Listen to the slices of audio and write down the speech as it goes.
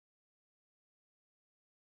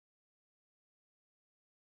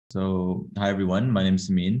Hi everyone, my name is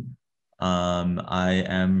Samin. I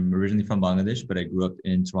am originally from Bangladesh, but I grew up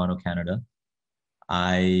in Toronto, Canada.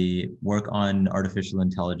 I work on artificial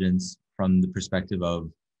intelligence from the perspective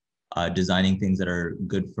of designing things that are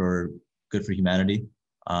good for humanity,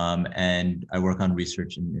 and I work on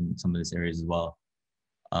research in some of these areas as well.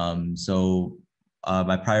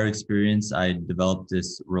 My prior experience, I developed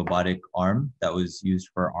this robotic arm that was used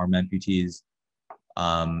for arm amputees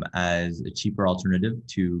as a cheaper alternative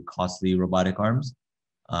to costly robotic arms.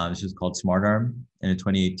 This was called Smart Arm. And in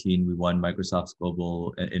 2018, we won Microsoft's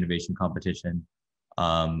Global Innovation Competition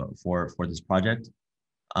for this project.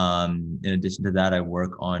 In addition to that, I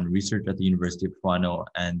work on research at the University of Toronto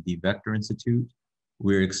and the Vector Institute.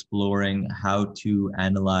 We're exploring how to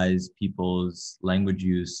analyze people's language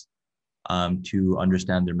use to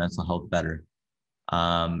understand their mental health better.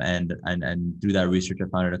 And through that research, I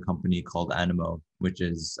founded a company called Animo, which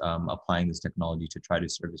is applying this technology to try to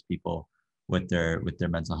service people with their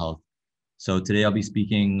mental health. So today I'll be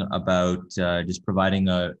speaking about just providing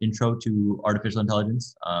an intro to artificial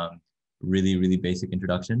intelligence, really basic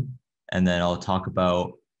introduction, and then I'll talk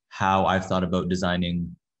about how I've thought about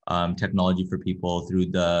designing technology for people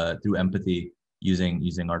through empathy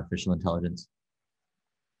using artificial intelligence.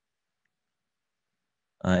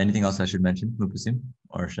 Anything else I should mention, Mupasim,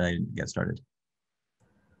 or should I get started?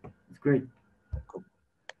 It's great. Cool.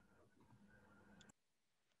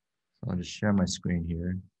 So I'll just share my screen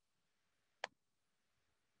here.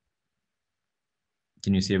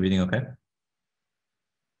 Can you see everything okay?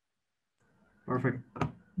 Perfect.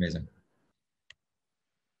 Amazing.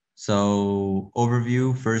 So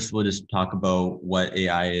overview, first we'll just talk about what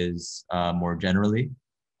AI is more generally.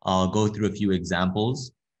 I'll go through a few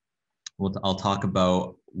examples. I'll talk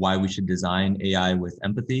about why we should design AI with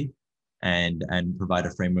empathy and provide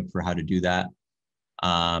a framework for how to do that.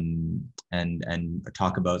 And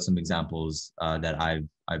talk about some examples that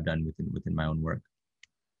I've done within my own work.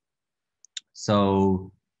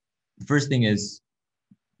 So the first thing is,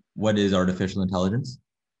 what is artificial intelligence?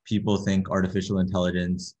 People think artificial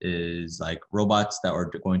intelligence is like robots that are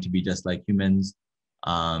going to be just like humans,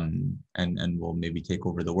 and will maybe take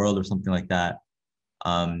over the world or something like that.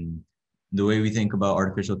 The way we think about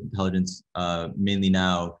artificial intelligence mainly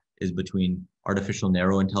now is between artificial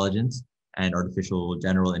narrow intelligence and artificial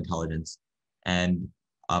general intelligence. And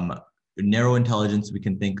narrow intelligence, we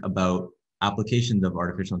can think about applications of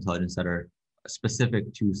artificial intelligence that are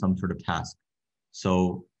specific to some sort of task.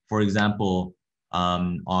 So for example,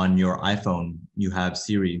 on your iPhone, you have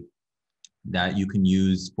Siri that you can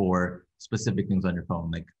use for specific things on your phone,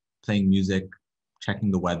 like playing music,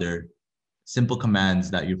 checking the weather, simple commands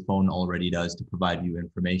that your phone already does to provide you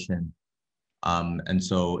information. And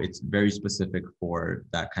so it's very specific for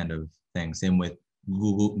that kind of thing. Same with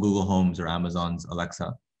Google Homes or Amazon's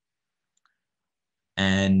Alexa.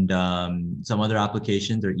 And some other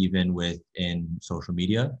applications are even within social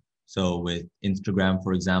media. So with Instagram,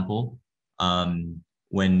 for example,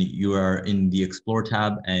 when you are in the Explore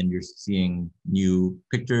tab and you're seeing new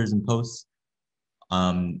pictures and posts,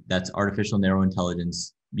 that's artificial narrow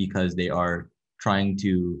intelligence, because they are trying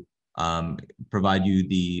to provide you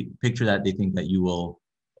the picture that they think that you will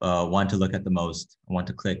want to look at the most, want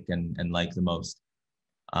to click and like the most.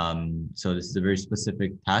 So this is a very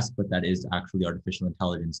specific task, but that is actually artificial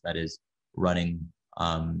intelligence that is running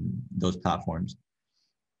those platforms.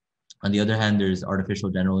 On the other hand, there's artificial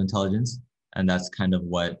general intelligence, and that's kind of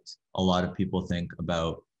what a lot of people think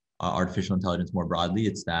about artificial intelligence more broadly.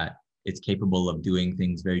 It's that it's capable of doing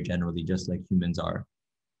things very generally, just like humans are.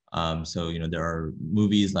 So, you know, there are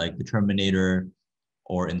movies like The Terminator,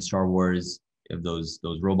 or in Star Wars, of those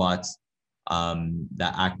robots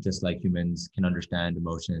that act just like humans, can understand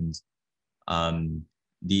emotions.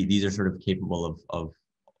 These are sort of capable of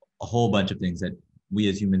a whole bunch of things that we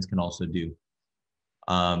as humans can also do.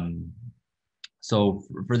 So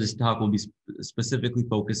for this talk, we'll be specifically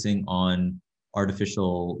focusing on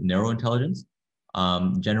artificial narrow intelligence.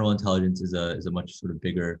 General intelligence is a much sort of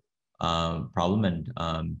bigger problem, and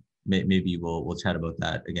maybe we'll chat about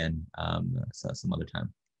that again some other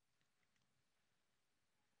time.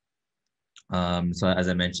 So as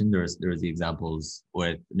I mentioned, there's the examples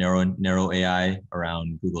with narrow AI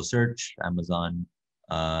around Google Search, Amazon,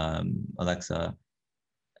 Alexa,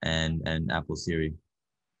 and Apple Siri.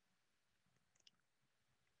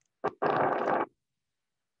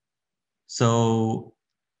 So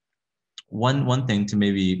one thing to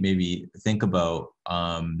maybe think about,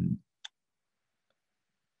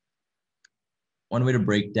 one way to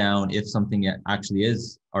break down if something actually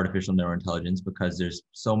is artificial narrow intelligence, because there's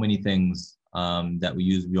so many things that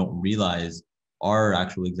we don't realize are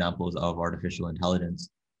actual examples of artificial intelligence.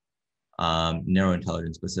 narrow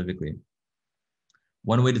intelligence specifically.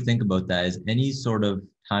 One way to think about that is any sort of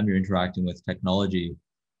time you're interacting with technology,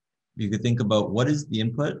 you could think about what is the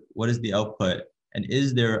input, what is the output, and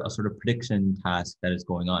is there a sort of prediction task that is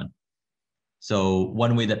going on? So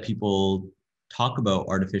one way that people talk about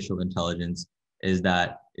artificial intelligence is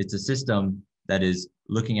that it's a system that is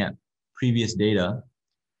looking at previous data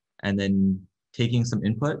and then taking some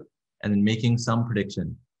input and then making some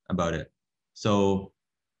prediction about it. So,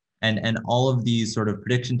 and all of these sort of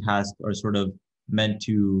prediction tasks are sort of meant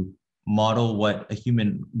to model what a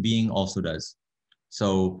human being also does.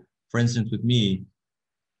 So for instance, with me,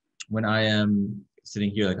 when I am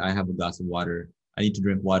sitting here, like I have a glass of water, I need to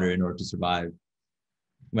drink water in order to survive.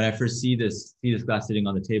 When I first see this glass sitting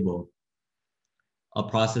on the table, I'll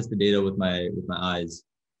process the data with my eyes,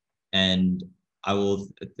 and I will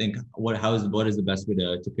think what is the best way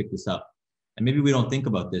to pick this up. And maybe we don't think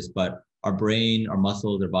about this, but our brain, our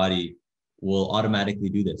muscles, our body will automatically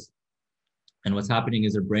do this. And what's happening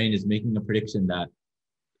is our brain is making a prediction that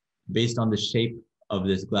based on the shape of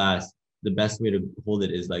this glass, the best way to hold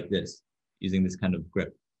it is like this, using this kind of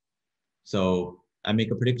grip. So I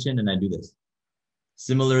make a prediction and I do this.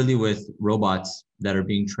 Similarly with robots that are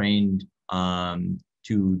being trained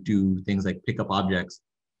to do things like pick up objects,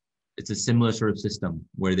 it's a similar sort of system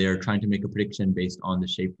where they're trying to make a prediction based on the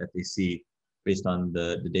shape that they see, based on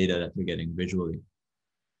the data that they're getting visually.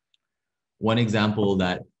 One example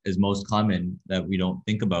that is most common that we don't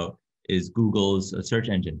think about is Google's search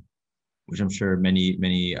engine, which I'm sure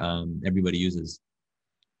everybody uses.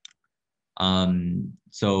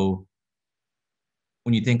 So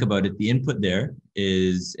when you think about it, the input there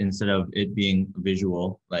is, instead of it being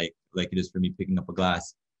visual, like it is for me picking up a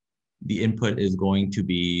glass, the input is going to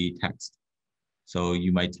be text. So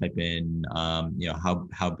you might type in,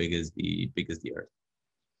 how big is the Earth?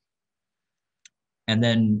 And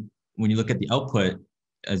then when you look at the output,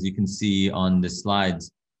 as you can see on the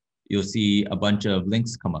slides, you'll see a bunch of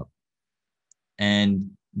links come up. And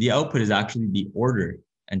the output is actually the order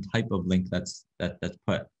and type of link that's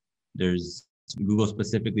put. Google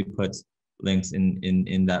specifically puts links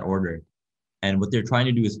in that order. And what they're trying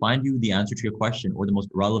to do is find you the answer to your question or the most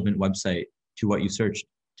relevant website to what you searched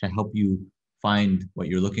to help you find what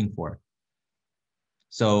you're looking for.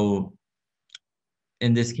 So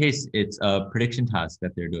in this case, it's a prediction task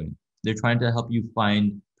that they're doing. They're trying to help you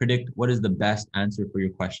predict what is the best answer for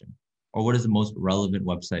your question, or what is the most relevant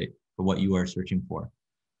website for what you are searching for.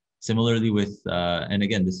 Similarly with, and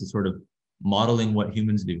again, this is sort of modeling what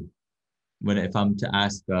humans do. If I'm to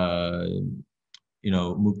ask,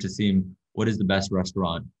 Mubtasim, what is the best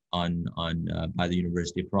restaurant by the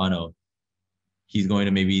University of Toronto, he's going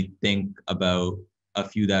to maybe think about a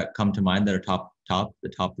few that come to mind that are the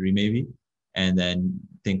top three maybe, and then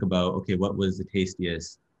think about, okay, what was the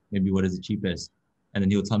tastiest? Maybe what is the cheapest? And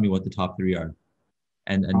then he'll tell me what the top three are.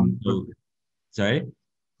 Sorry?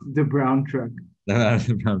 The brown truck.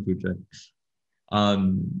 The brown food truck.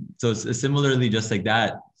 So similarly, just like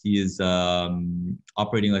that, he is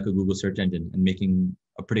operating like a Google search engine and making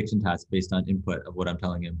a prediction task based on input of what I'm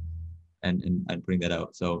telling him and putting that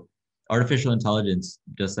out. So artificial intelligence,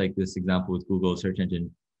 just like this example with Google search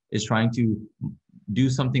engine, is trying to do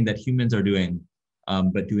something that humans are doing,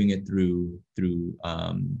 but doing it through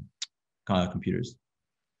computers.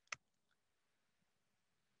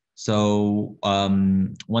 So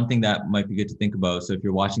one thing that might be good to think about, so if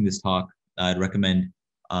you're watching this talk, I'd recommend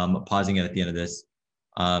pausing it at the end of this.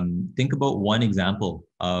 Think about one example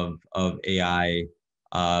of AI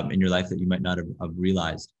in your life that you might not have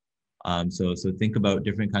realized. So think about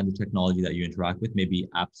different kinds of technology that you interact with, maybe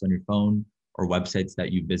apps on your phone or websites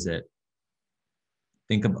that you visit.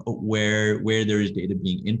 Think about where there is data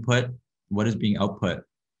being input, what is being output,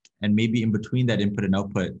 and maybe in between that input and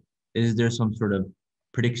output, is there some sort of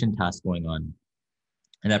prediction task going on?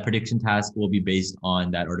 And that prediction task will be based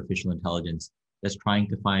on that artificial intelligence that's trying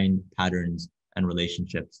to find patterns and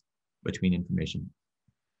relationships between information.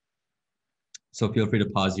 So feel free to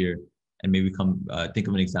pause here and maybe think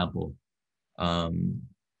of an example, and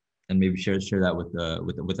maybe share that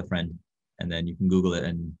with a friend, and then you can Google it,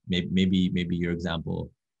 and maybe your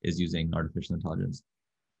example is using artificial intelligence.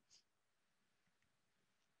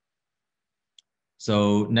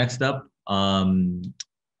 So next up,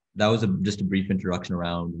 that was just a brief introduction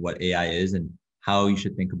around what AI is and how you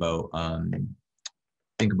should think about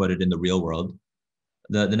it in the real world.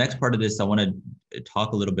 The next part of this, I want to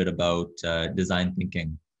talk a little bit about design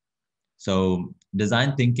thinking. So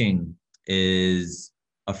design thinking is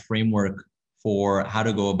a framework for how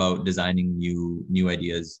to go about designing new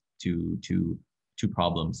ideas to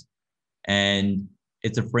problems. And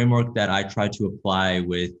it's a framework that I try to apply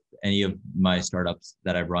with any of my startups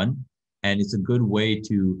that I've run. And it's a good way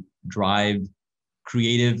to drive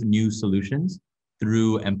creative new solutions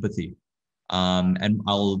through empathy. And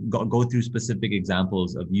I'll go through specific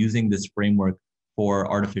examples of using this framework for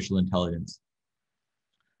artificial intelligence.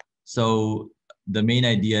 So the main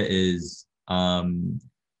idea is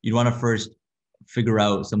you want to first figure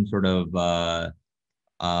out some sort of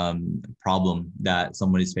problem that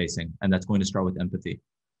someone is facing, and that's going to start with empathy.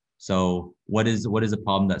 So what is a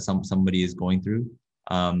problem that somebody is going through?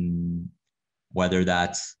 Whether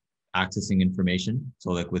that's accessing information.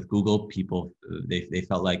 So like with Google, people they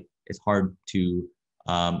felt like it's hard to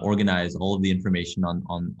organize all of the information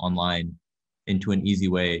online into an easy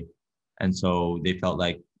way, and so they felt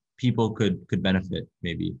like people could benefit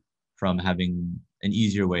maybe from having an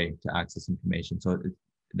easier way to access information. So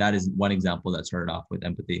that is one example that started off with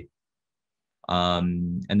empathy.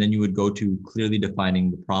 And then you would go to clearly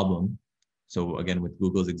defining the problem. So again, with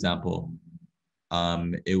Google's example,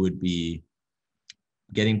 it would be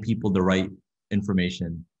getting people the right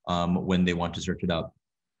information when they want to search it up.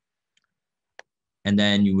 And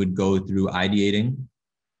then you would go through ideating.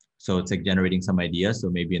 So it's like generating some idea.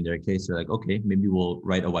 So maybe in their case, they're like, okay, maybe we'll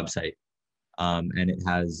write a website, and it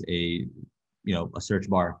has a search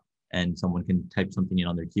bar, and someone can type something in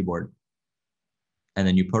on their keyboard. And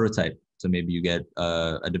then you prototype. So maybe you get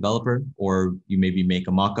a developer, or you maybe make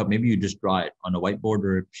a mock-up. Maybe you just draw it on a whiteboard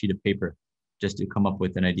or a sheet of paper just to come up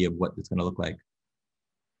with an idea of what it's going to look like.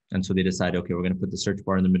 And so they decide, okay, we're going to put the search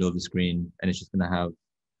bar in the middle of the screen, and it's just going to have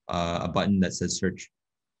a button that says search.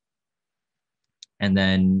 And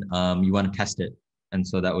then you want to test it. And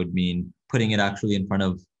so that would mean putting it actually in front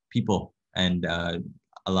of people and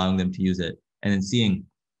allowing them to use it, and then seeing,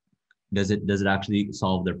 does it actually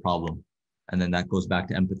solve their problem? And then that goes back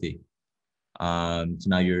to empathy. So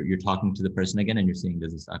now you're talking to the person again, and you're seeing,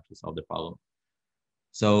 does this actually solve the problem?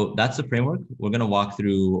 So that's the framework. We're going to walk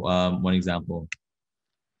through one example.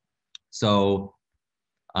 So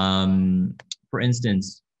for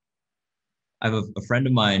instance, I have a friend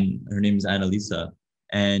of mine, her name is Annalisa,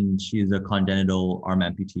 and she's a congenital arm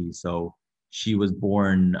amputee. So she was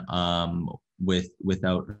born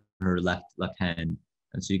without her left hand.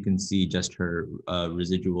 And so you can see just her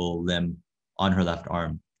residual limb on her left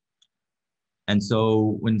arm. And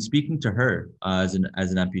so when speaking to her as an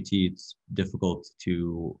amputee, it's difficult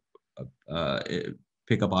to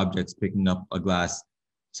pick up objects. Picking up a glass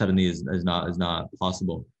suddenly is not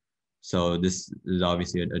possible. So this is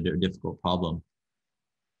obviously a difficult problem.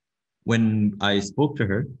 When I spoke to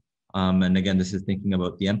her, and again, this is thinking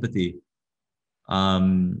about the empathy,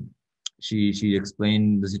 she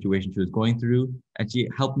explained the situation she was going through, and she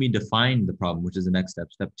helped me define the problem, which is the next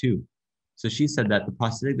step, step 2. So she said that the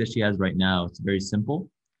prosthetic that she has right now, it's very simple.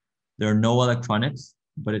 There are no electronics,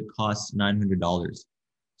 but it costs $900.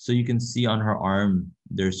 So you can see on her arm,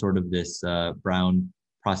 there's sort of this brown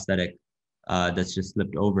prosthetic that's just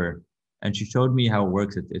slipped over. And she showed me how it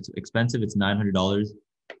works. It's expensive. It's $900.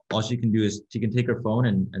 All she can do is she can take her phone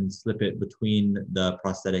and slip it between the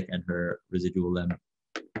prosthetic and her residual limb.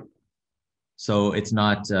 So it's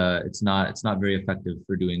not very effective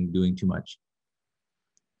for doing too much.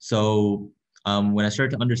 So when I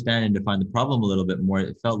started to understand and define the problem a little bit more,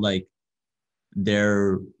 it felt like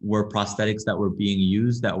there were prosthetics that were being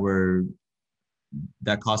used that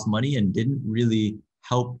cost money and didn't really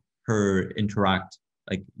help her interact,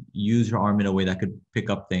 like use her arm in a way that could pick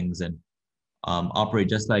up things and operate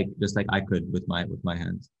just like I could with my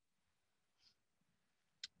hands.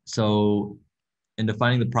 So in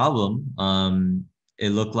defining the problem, it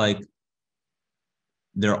looked like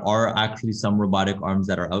there are actually some robotic arms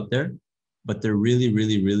that are out there, but they're really,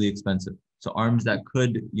 really, really expensive. So arms that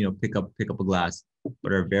could, pick up a glass,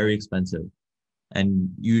 but are very expensive.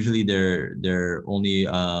 And usually they're only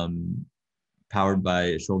powered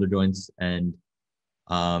by shoulder joints, and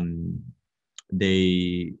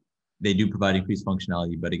they do provide increased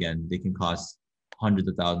functionality, but again, they can cost hundreds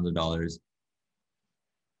of thousands of dollars.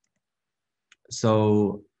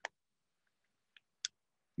 So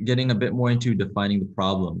getting a bit more into defining the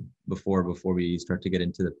problem before we start to get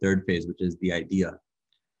into the third phase, which is the idea.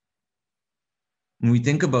 When we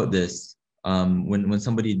think about this, when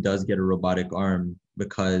somebody does get a robotic arm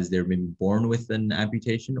because they're maybe born with an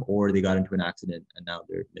amputation or they got into an accident and now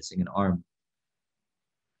they're missing an arm,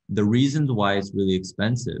 the reasons why it's really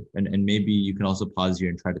expensive, and maybe you can also pause here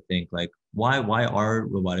and try to think like, why are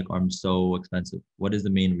robotic arms so expensive? What is the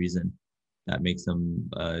main reason that makes them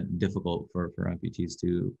difficult for amputees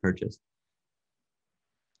to purchase?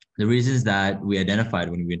 The reasons that we identified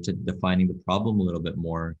when we went to defining the problem a little bit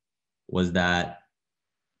more was that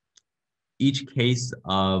each case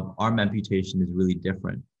of arm amputation is really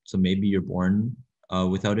different. So maybe you're born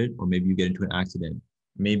without it, or maybe you get into an accident.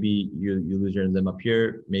 Maybe you lose your limb up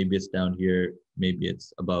here, maybe it's down here, maybe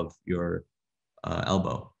it's above your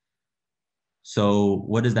elbow. So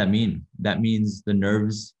what does that mean? That means the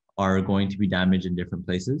nerves are going to be damaged in different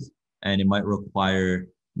places, and it might require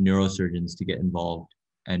neurosurgeons to get involved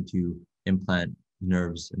and to implant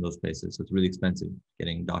nerves in those places. So it's really expensive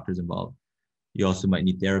getting doctors involved. You also might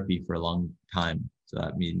need therapy for a long time. So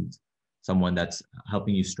that means someone that's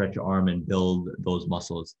helping you stretch your arm and build those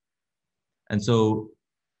muscles. And so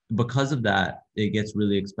because of that, it gets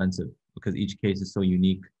really expensive because each case is so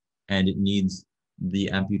unique and it needs the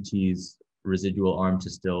amputee's residual arm to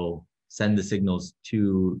still send the signals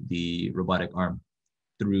to the robotic arm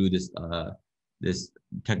through this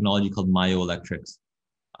technology called myoelectrics,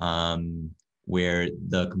 where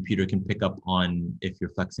the computer can pick up on if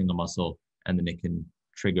you're flexing a muscle, and then it can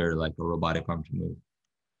trigger like a robotic arm to move.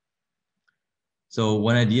 So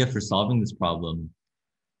one idea for solving this problem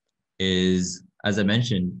is, as I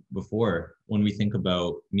mentioned before, when we think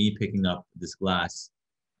about me picking up this glass,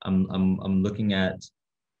 I'm looking at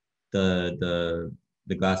the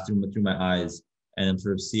glass through my eyes, and I'm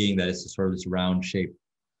sort of seeing that it's sort of this round shape.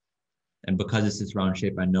 And because it's this round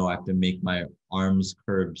shape, I know I have to make my arms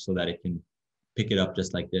curved so that it can pick it up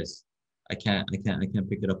just like this. I can't pick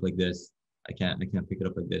it up like this. I can't pick it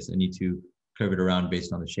up like this. I need to curve it around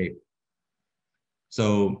based on the shape.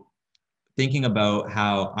 So thinking about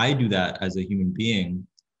how I do that as a human being,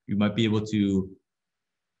 you might be able to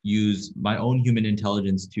use my own human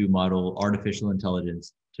intelligence to model artificial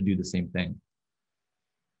intelligence to do the same thing.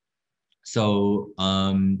 So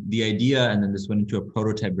the idea, and then this went into a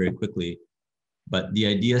prototype very quickly, but the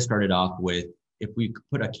idea started off with, if we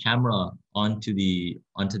put a camera onto the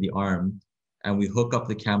arm and we hook up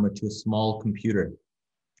the camera to a small computer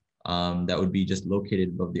that would be just located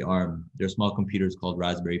above the arm. There are small computers called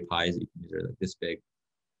Raspberry Pis. These are like this big.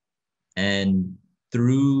 And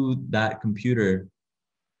through that computer,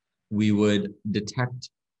 we would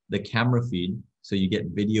detect the camera feed. So you get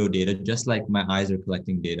video data, just like my eyes are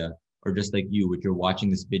collecting data, or just like you, which you're watching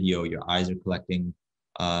this video, your eyes are collecting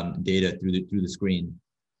data through the screen.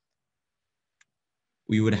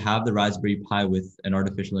 We would have the Raspberry Pi with an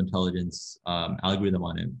artificial intelligence algorithm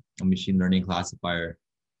on it, a machine learning classifier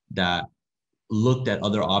that looked at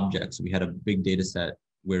other objects. We had a big data set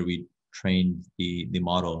where we trained the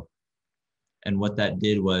model. And what that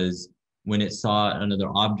did was, when it saw another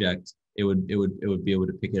object, it would be able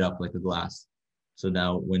to pick it up like a glass. So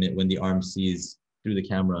now when the arm sees through the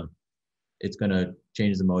camera, it's gonna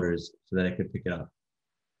change the motors so that it could pick it up.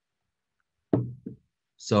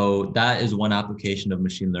 So that is one application of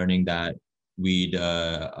machine learning that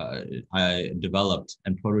I developed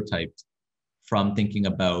and prototyped from thinking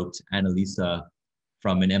about Annalisa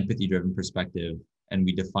from an empathy-driven perspective, and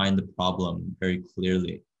we defined the problem very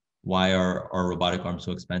clearly. Why are our robotic arms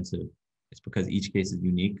so expensive? It's because each case is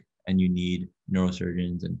unique, and you need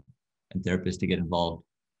neurosurgeons and therapists to get involved.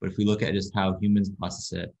 But if we look at just how humans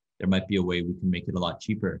process it, there might be a way we can make it a lot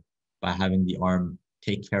cheaper by having the arm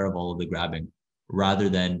take care of all of the grabbing, rather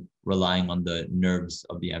than relying on the nerves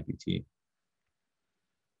of the amputee.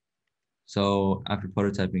 So after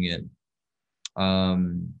prototyping it,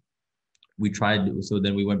 we tried, so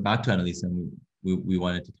then we went back to Annalisa and we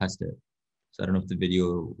wanted to test it. So I don't know if the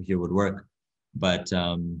video here would work, but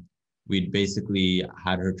we'd basically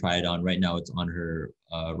had her try it on. Right now it's on her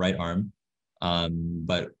right arm,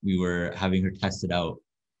 but we were having her test it out.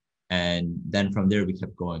 And then from there we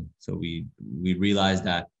kept going. So we realized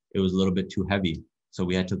that it was a little bit too heavy. So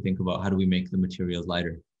we had to think about, how do we make the materials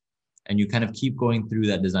lighter? And you kind of keep going through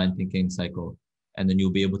that design thinking cycle, and then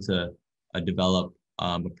you'll be able to develop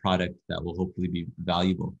a product that will hopefully be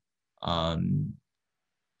valuable.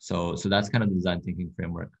 So that's kind of the design thinking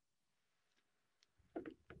framework.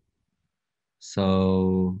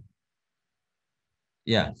 So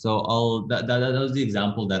yeah, so that was the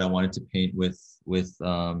example that I wanted to paint with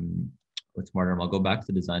Smart Arm. I'll go back to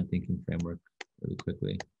the design thinking framework really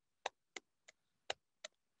quickly.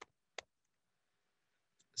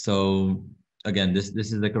 So again, this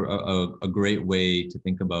is like a great way to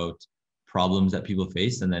think about problems that people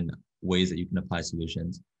face, and then ways that you can apply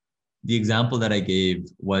solutions. The example that I gave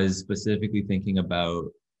was specifically thinking about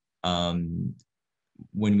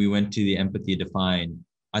when we went to the empathy define.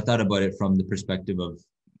 I thought about it from the perspective of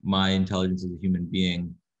my intelligence as a human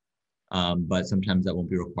being, but sometimes that won't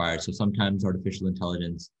be required. So sometimes artificial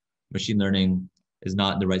intelligence, machine learning is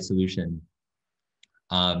not the right solution.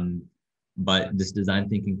 But this design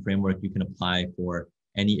thinking framework you can apply for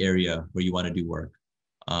any area where you want to do work,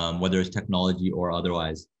 whether it's technology or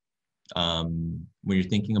otherwise. when you're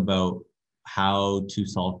thinking about how to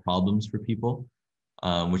solve problems for people,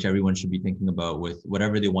 which everyone should be thinking about with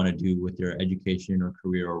whatever they want to do with their education or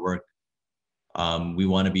career or work. We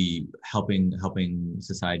want to be helping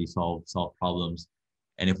society solve problems.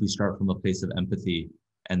 And if we start from a place of empathy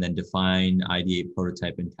and then define, ideate,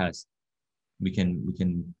 prototype, and test, we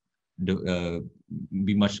can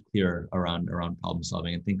be much clearer around problem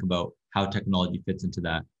solving and think about how technology fits into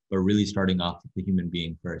that, but really starting off with the human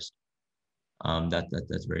being first.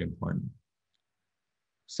 That's very important.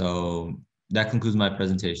 So that concludes my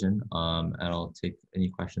presentation, and I'll take any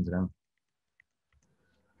questions now.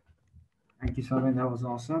 Thank you, Samin. That was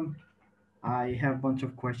awesome. I have a bunch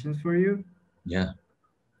of questions for you. Yeah,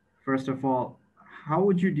 First of all, how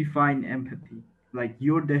would you define empathy? Like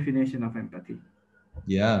your definition of empathy?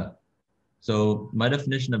 yeah. So my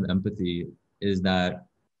definition of empathy is that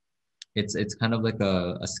it's kind of like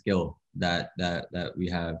a skill that we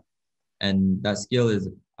have, and that skill is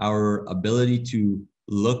our ability to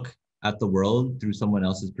look at the world through someone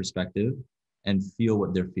else's perspective and feel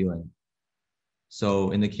what they're feeling.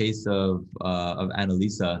 So in the case of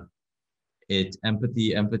Annalisa, it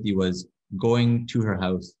empathy was going to her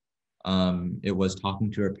house. It was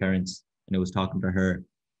talking to her parents, and it was talking to her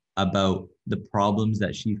about the problems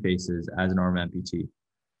that she faces as an arm amputee.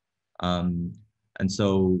 Um, and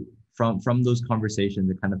so from those conversations,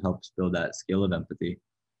 it kind of helps build that skill of empathy.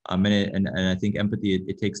 And I think empathy,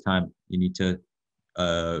 it takes time. You need to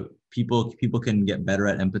people can get better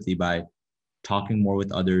at empathy by talking more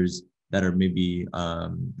with others that are maybe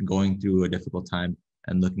going through a difficult time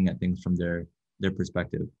and looking at things from their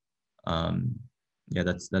perspective. Um, yeah,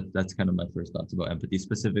 that's kind of my first thoughts about empathy,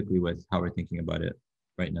 specifically with how we're thinking about it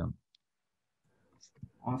right now.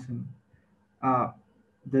 Awesome. Uh,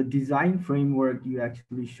 the design framework you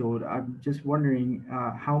actually showed, I'm just wondering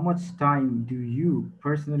how much time do you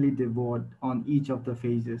personally devote on each of the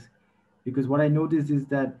phases? Because what I noticed is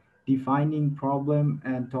that defining problem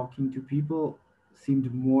and talking to people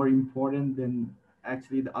seemed more important than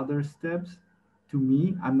actually the other steps to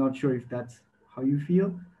me. I'm not sure if that's how you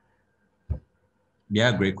feel.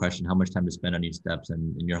 Yeah, great question. How much time to spend on each steps,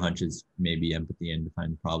 and your hunch is maybe empathy and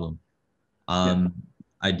define the problem. Yeah. Um,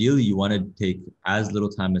 Ideally, you want to take as little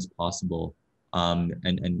time as possible, and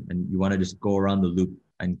you want to just go around the loop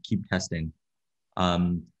and keep testing.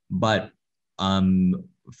 But um,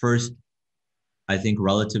 first, I think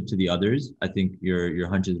relative to the others, I think your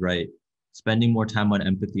hunch is right. Spending more time on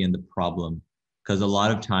empathy and the problem, because a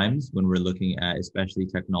lot of times when we're looking at especially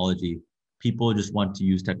technology, people just want to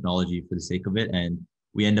use technology for the sake of it, and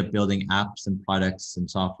we end up building apps and products and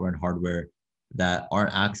software and hardware that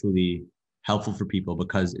aren't actually helpful for people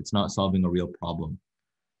because it's not solving a real problem.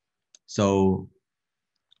 So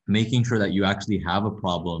making sure that you actually have a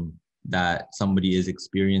problem that somebody is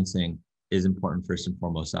experiencing is important first and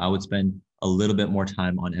foremost. So I would spend a little bit more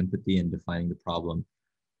time on empathy and defining the problem.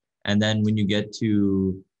 And then when you get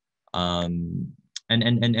to um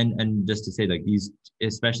and just to say like these,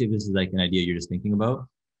 especially if this is like an idea you're just thinking about,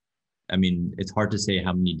 I mean, it's hard to say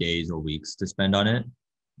how many days or weeks to spend on it,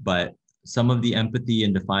 but some of the empathy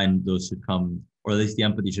and define those should come, or at least the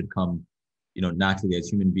empathy should come, naturally as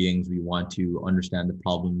human beings, we want to understand the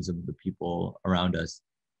problems of the people around us.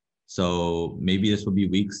 So maybe this will be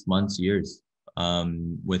weeks, months, years.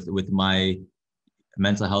 With my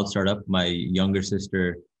mental health startup, my younger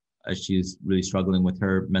sister, she's really struggling with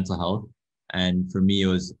her mental health. And for me, it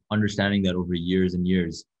was understanding that over years and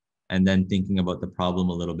years, and then thinking about the problem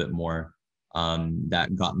a little bit more,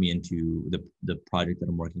 that got me into the project that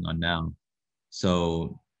I'm working on now.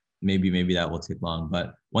 So maybe that will take long,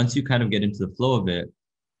 but once you kind of get into the flow of it,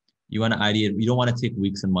 you want to ideate. You don't want to take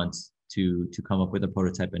weeks and months to come up with a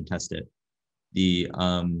prototype and test it. The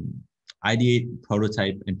ideate,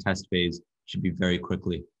 prototype, and test phase should be very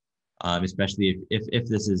quickly, especially if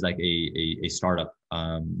this is like a startup,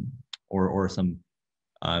 or some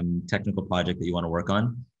technical project that you want to work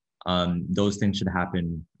on. Those things should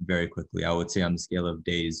happen very quickly. I would say on the scale of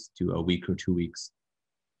days to a week or 2 weeks.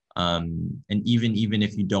 And even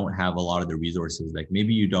if you don't have a lot of the resources, like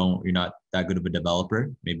maybe you're not that good of a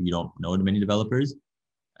developer, maybe you don't know many developers,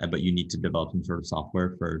 but you need to develop some sort of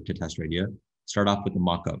software to test your idea. Start off with a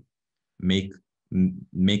mock-up. Make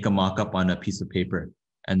make a mock-up on a piece of paper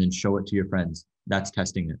and then show it to your friends. That's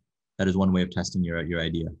testing it. That is one way of testing your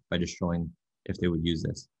idea, by just showing if they would use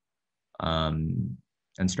this. Um,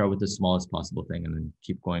 and start with the smallest possible thing and then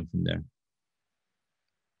keep going from there.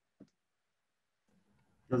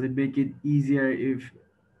 Does it make it easier if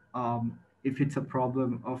it's a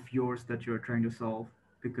problem of yours that you're trying to solve?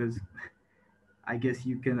 Because I guess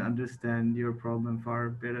you can understand your problem far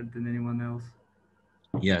better than anyone else.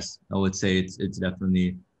 Yes, I would say it's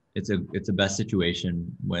definitely it's a best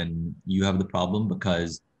situation when you have the problem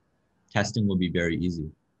because testing will be very easy.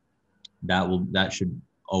 That should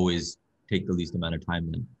always take the least amount of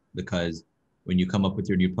time then because when you come up with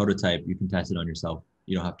your new prototype, you can test it on yourself.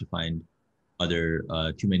 You don't have to find other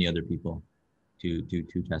too many other people to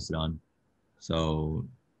test it on. So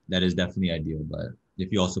that is definitely ideal. But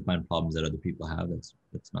if you also find problems that other people have,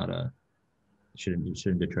 that's not a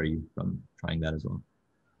shouldn't deter you from trying that as well.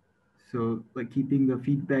 So like keeping the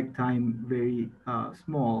feedback time very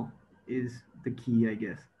small is the key, I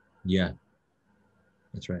guess. Yeah,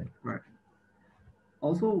 that's right. Right.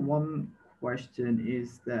 Also, one question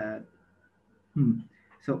is that, hmm,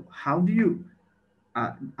 so how do you,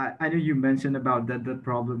 I know you mentioned about that the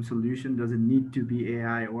problem solution doesn't need to be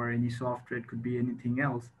AI or any software, it could be anything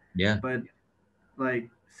else. Yeah. But like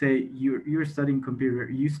say you're studying computer,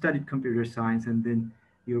 you studied computer science, and then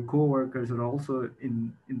your coworkers are also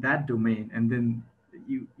in that domain, and then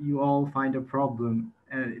you all find a problem,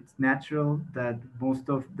 and it's natural that most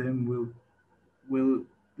of them will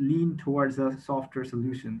lean towards a software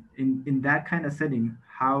solution. In that kind of setting,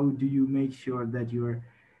 how do you make sure that you're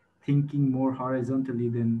thinking more horizontally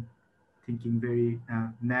than thinking very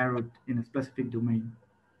narrowed in a specific domain?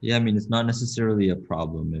 Yeah, I mean, it's not necessarily a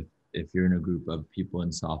problem if you're in a group of people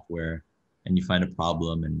in software and you find a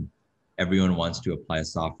problem and everyone wants to apply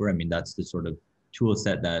software. I mean, that's the sort of tool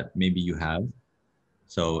set that maybe you have.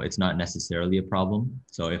 So it's not necessarily a problem.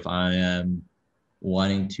 So if I am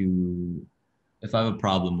wanting to, if I have a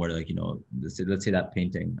problem where like, let's say that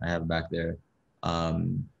painting I have back there,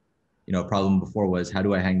 um, a problem before was how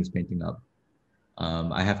do I hang this painting up?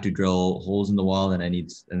 I have to drill holes in the wall and I need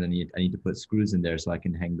to put screws in there so I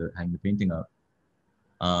can hang the painting up.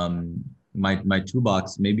 My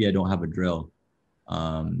toolbox, maybe I don't have a drill,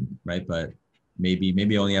 right? But maybe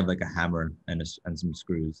I only have like a hammer and some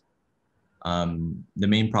screws. The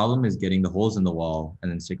main problem is getting the holes in the wall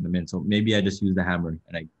and then sticking them in. So maybe I just use the hammer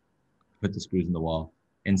and I put the screws in the wall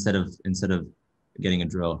instead of getting a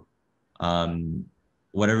drill. Um,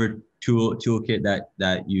 whatever toolkit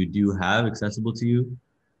that you do have accessible to you,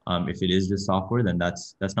 if it is just software, then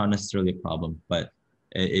that's not necessarily a problem. But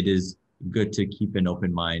it is good to keep an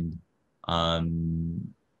open mind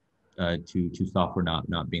um, to software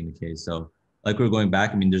not being the case. So like we're going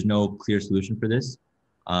back, I mean, there's no clear solution for this,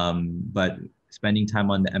 but spending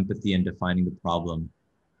time on the empathy and defining the problem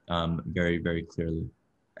very clearly,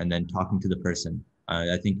 and then talking to the person.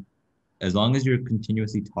 I think as long as you're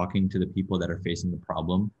continuously talking to the people that are facing the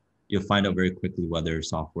problem, you'll find out very quickly whether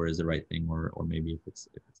software is the right thing or maybe if it's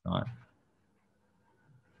not.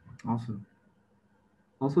 Awesome.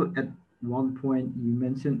 Also, at one point, you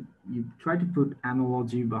mentioned you try to put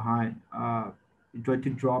analogy behind, you try to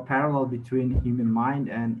draw a parallel between human mind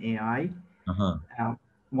and AI. Uh-huh. Uh,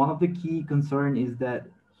 One of the key concern is that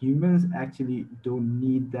humans actually don't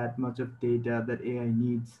need that much of data that AI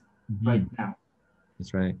needs right Hmm. now.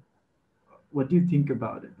 That's right. What do you think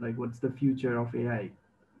about it? Like, what's the future of AI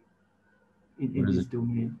in What is this it?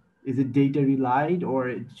 domain? Is it data relied, or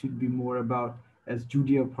it should be more about, as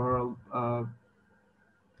Julia Pearl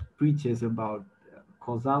preaches about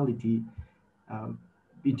causality, uh,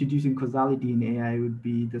 introducing causality in AI would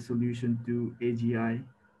be the solution to AGI.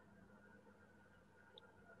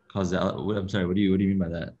 Causality. I'm sorry. What do you mean by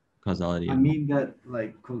that? Causality I and mean that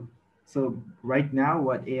so right now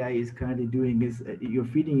what AI is currently doing is you're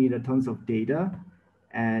feeding it a tons of data,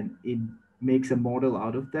 and it makes a model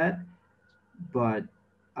out of that. But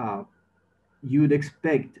uh, you'd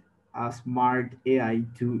expect a smart AI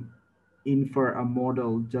to infer a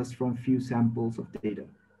model just from few samples of data.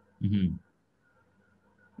 hmm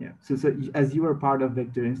Yeah. So as you are part of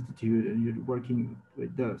Vector Institute and you're working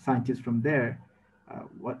with the scientists from there,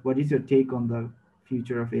 what is your take on the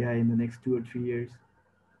future of AI in the next 2 or 3 years?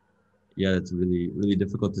 yeah, it's really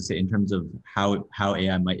difficult to say in terms of how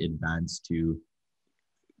AI might advance to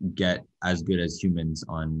get as good as humans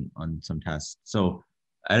on some tests. So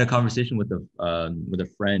I had a conversation with a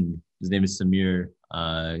friend. His name is Samir.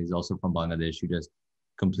 He's also from Bangladesh. Who just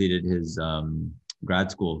completed his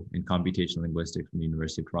grad school in computational linguistics from the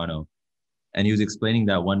University of Toronto. And he was explaining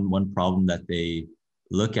that one problem that they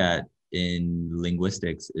look at in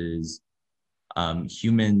linguistics is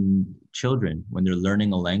human children when they're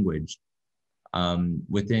learning a language.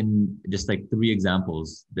 Within just like three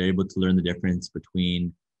examples, they're able to learn the difference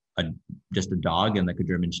between a just a dog and like a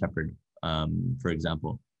German Shepherd, for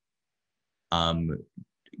example. Um,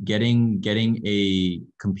 getting a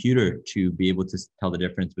computer to be able to tell the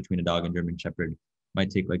difference between a dog and German Shepherd might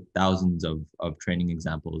take like thousands of training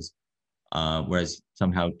examples, whereas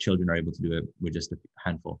somehow children are able to do it with just a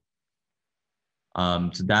handful.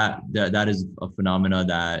 So that is a phenomena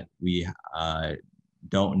that we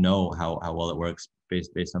don't know how well it works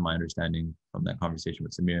based on my understanding from that conversation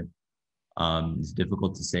with Samir. It's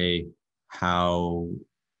difficult to say how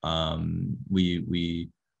we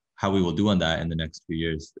how we will do on that in the next few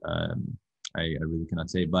years. I really cannot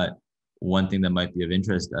say. But one thing that might be of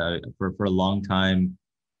interest, for a long time,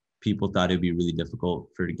 people thought it'd be really difficult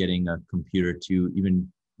for getting a computer to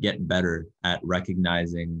even get better at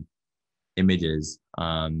recognizing images,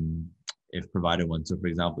 if provided one. So for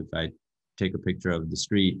example, if I take a picture of the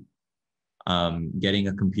street, getting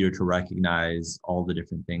a computer to recognize all the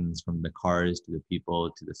different things from the cars to the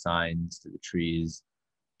people to the signs to the trees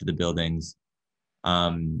to the buildings.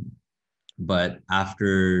 But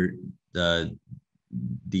after the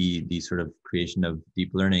the sort of creation of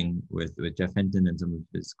deep learning with Jeff Hinton and some of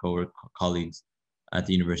his colleagues at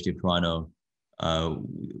the University of Toronto, uh,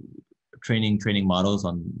 training models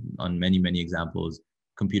on many examples,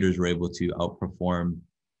 computers were able to outperform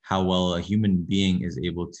how well a human being is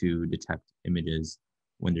able to detect images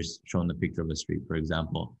when they're shown the picture of a street, for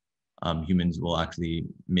example. Humans will actually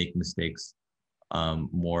make mistakes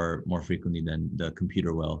more frequently than the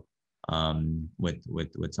computer will,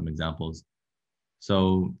 with some examples.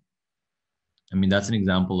 So, I mean, that's an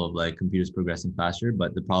example of like computers progressing faster,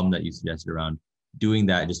 but the problem that you suggested around doing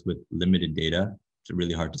that just with limited data, it's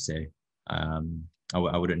really hard to say. I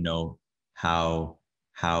wouldn't know how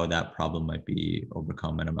how that problem might be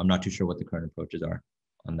overcome, and I'm not too sure what the current approaches are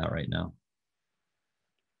on that right now.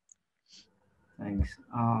 Thanks.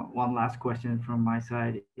 One last question from my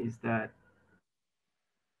side is that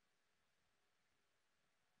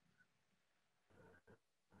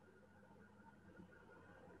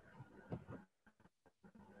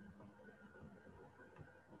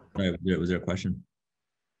Right, was there a question?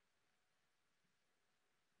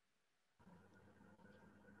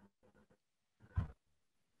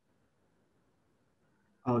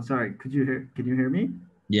 oh, sorry, could you hear? Can you hear me?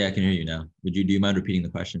 Yeah, I can hear you now. Do you mind repeating the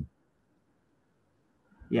question?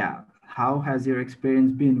 Yeah. How has your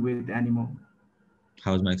experience been with Animo?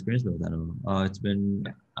 How was my experience with Animo? It's been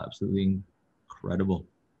Yeah. absolutely incredible.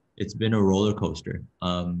 It's been a roller coaster.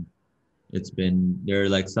 It's been there are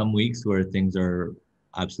like some weeks where things are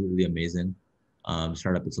absolutely amazing.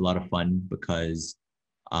 Startup, it's a lot of fun because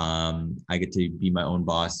I get to be my own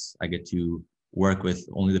boss. I get to work with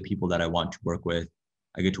only the people that I want to work with.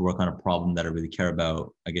 I get to work on a problem that I really care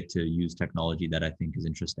about. I get to use technology that I think is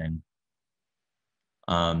interesting.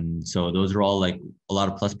 So those are all like a lot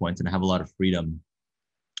of plus points, and I have a lot of freedom,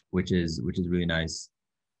 which is really nice.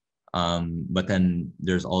 But then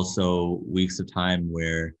there's also weeks of time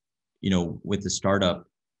where, with the startup,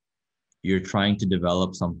 you're trying to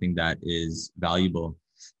develop something that is valuable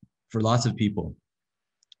for lots of people.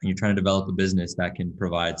 And you're trying to develop a business that can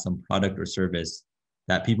provide some product or service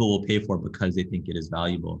that people will pay for because they think it is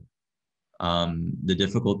valuable. The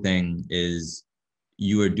difficult thing is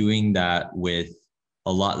you are doing that with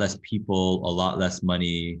a lot less people, a lot less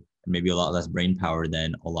money, and maybe a lot less brain power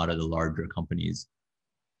than a lot of the larger companies.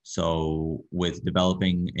 So with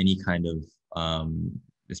developing any kind of,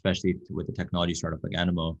 especially with a technology startup like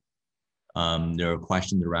Animo, there are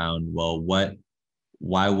questions around, well,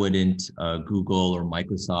 why wouldn't Google or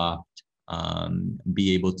Microsoft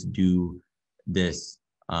be able to do this,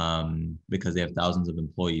 because they have thousands of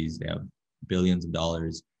employees, they have billions of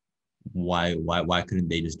dollars. Why couldn't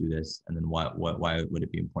they just do this? And then why would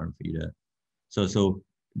it be important for you to? So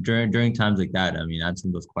during times like that, I mean,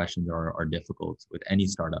 answering those questions are difficult with any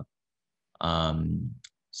startup. Um,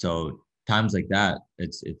 so times like that,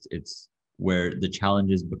 it's where the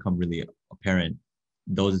challenges become really apparent.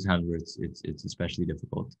 Those are times where it's especially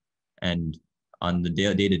difficult. And on the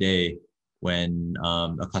day to day, when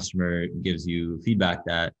a customer gives you feedback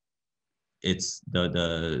that it's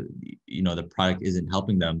the product isn't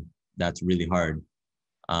helping them, that's really hard,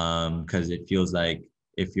 because it feels like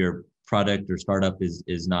if your product or startup is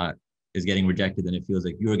getting rejected, then it feels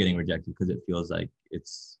like you're getting rejected because it feels like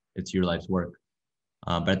it's your life's work.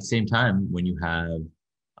 But at the same time, when you have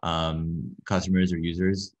customers or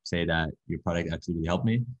users say that your product actually really helped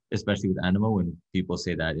me, especially with Animo, when people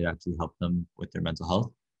say that it actually helped them with their mental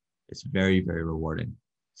health, it's very rewarding.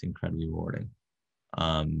 It's incredibly rewarding.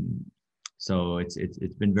 Um, so it's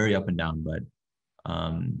been very up and down, but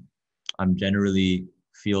um, I'm generally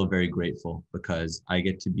feel very grateful because I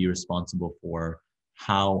get to be responsible for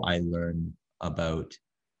how I learn about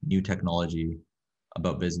new technology,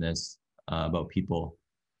 about business, about people,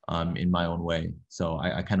 in my own way. So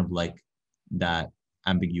I kind of like that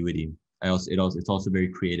ambiguity. It's also very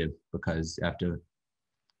creative because you have to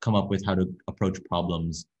come up with how to approach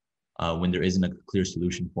problems when there isn't a clear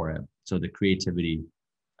solution for it. So the creativity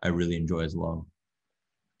I really enjoy as well.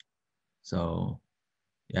 So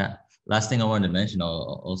yeah, last thing I wanted to mention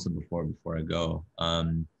also before I go,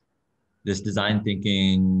 this design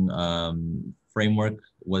thinking framework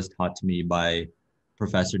was taught to me by a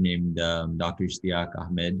professor named Dr. Ishtiaq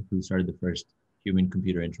Ahmed, who started the first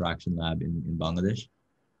human-computer interaction lab in Bangladesh.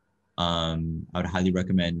 I would highly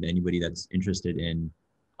recommend anybody that's interested in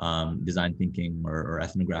design thinking or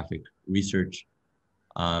ethnographic research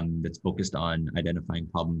that's focused on identifying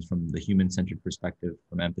problems from the human-centered perspective,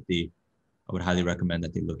 from empathy. I would highly recommend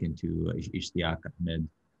that they look into Ishtiaq Ahmed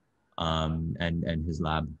and his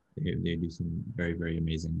lab. They do some very, very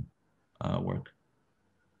amazing work.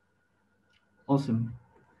 Awesome.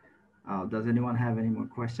 Does anyone have any more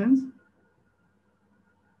questions?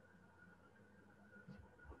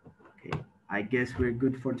 Okay, I guess we're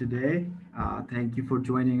good for today. Thank you for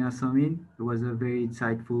joining us, Samin. It was a very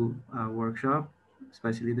insightful workshop,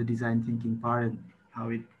 especially the design thinking part and how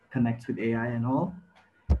it connects with AI and all.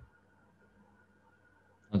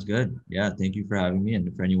 Sounds good. Yeah, thank you for having me.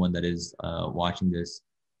 And for anyone that is watching this,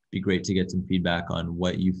 it'd be great to get some feedback on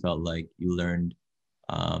what you felt like you learned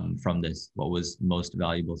from this. What was the most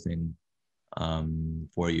valuable thing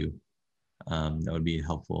for you? That would be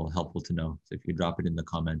helpful to know. So if you drop it in the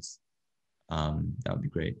comments, that would be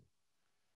great.